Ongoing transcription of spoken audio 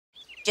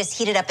Just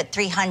heat it up at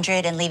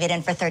 300 and leave it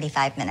in for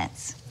 35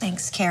 minutes.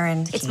 Thanks,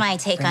 Karen. It's my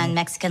take on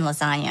Mexican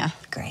lasagna.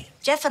 Great.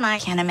 Jeff and I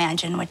can't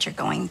imagine what you're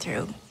going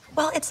through.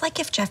 Well, it's like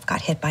if Jeff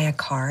got hit by a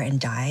car and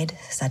died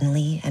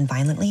suddenly and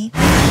violently.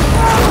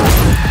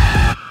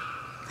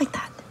 Like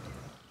that.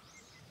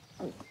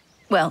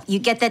 Well, you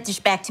get that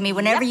dish back to me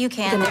whenever you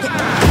can.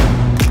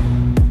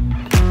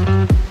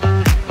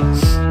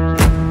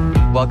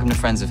 Welcome to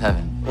Friends of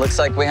Heaven. Looks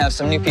like we have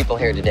some new people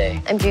here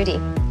today. I'm Judy.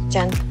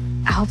 Jen,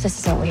 I hope this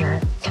isn't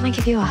weird. Can I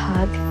give you a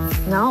hug?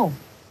 No.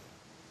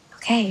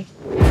 Okay.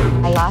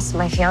 I lost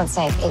my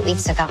fiance 8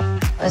 weeks ago.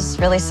 It was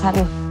really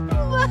sudden.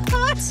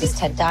 Since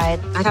Ted died,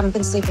 I haven't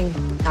been sleeping.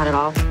 Not at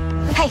all.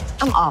 Hey,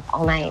 I'm up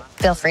all night.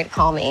 Feel free to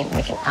call me and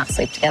we can not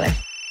sleep together.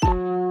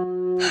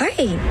 Hi.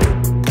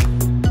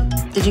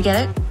 Did you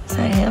get it? Is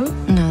that him?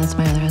 No, that's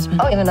my other husband.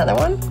 Oh, you have another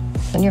one?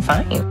 Then you're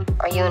fine.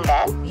 Are you in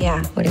bed?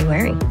 Yeah. What are you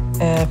wearing?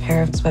 A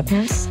pair of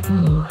sweatpants.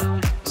 Ooh,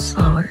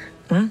 slower.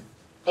 Huh?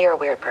 You're a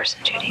weird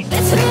person, Judy. It's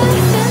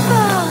really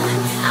simple.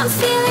 I'm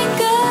feeling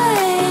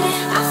good.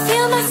 I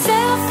feel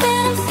myself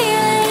and I'm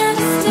feeling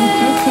understood.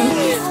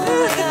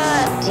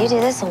 Do you do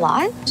this a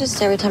lot?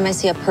 Just every time I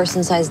see a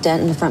person-sized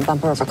dent in the front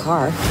bumper of a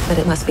car. But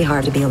it must be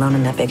hard to be alone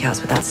in that big house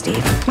without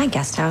Steve. My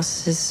guest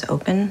house is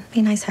open.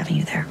 Be nice having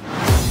you there.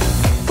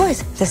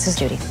 Boys, this is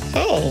Judy.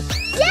 Hey.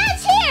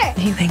 Dad's here!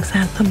 He thinks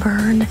that the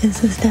bird is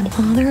his dead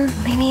father.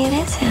 Maybe it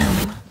is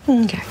him.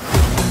 Okay.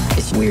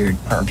 It's weird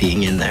her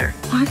being in there.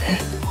 What?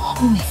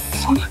 Holy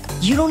fuck.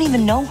 You don't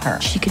even know her.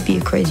 She could be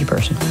a crazy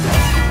person.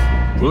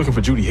 We're looking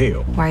for Judy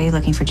Hale. Why are you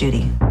looking for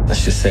Judy?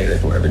 Let's just say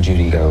that wherever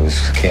Judy goes,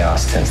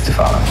 chaos tends to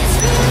follow.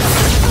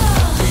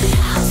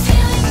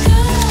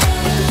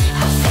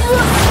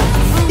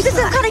 Is this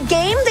some kind of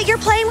game that you're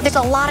playing? There's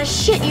a lot of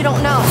shit you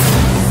don't know.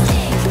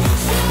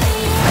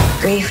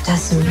 Grief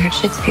does some weird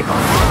shit to people.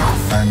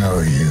 I know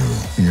you.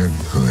 You're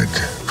good.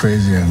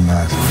 Crazy or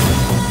not.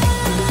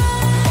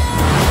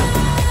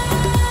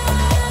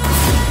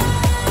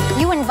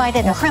 You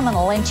invited a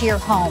criminal into your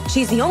home.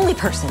 She's the only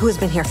person who has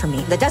been here for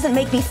me. That doesn't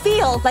make me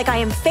feel like I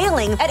am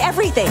failing at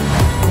everything.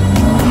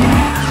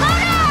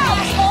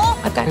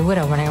 I've got a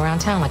widow running around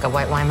town like a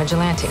white wine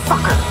vigilante.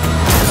 Fucker.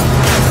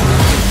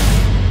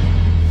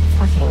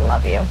 Fucking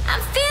love you.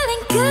 I'm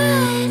feeling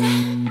good.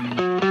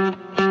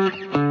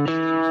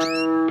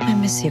 I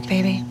miss you,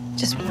 baby.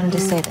 Just wanted to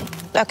say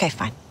that. Okay,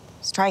 fine.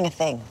 Just trying a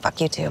thing.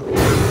 Fuck you too.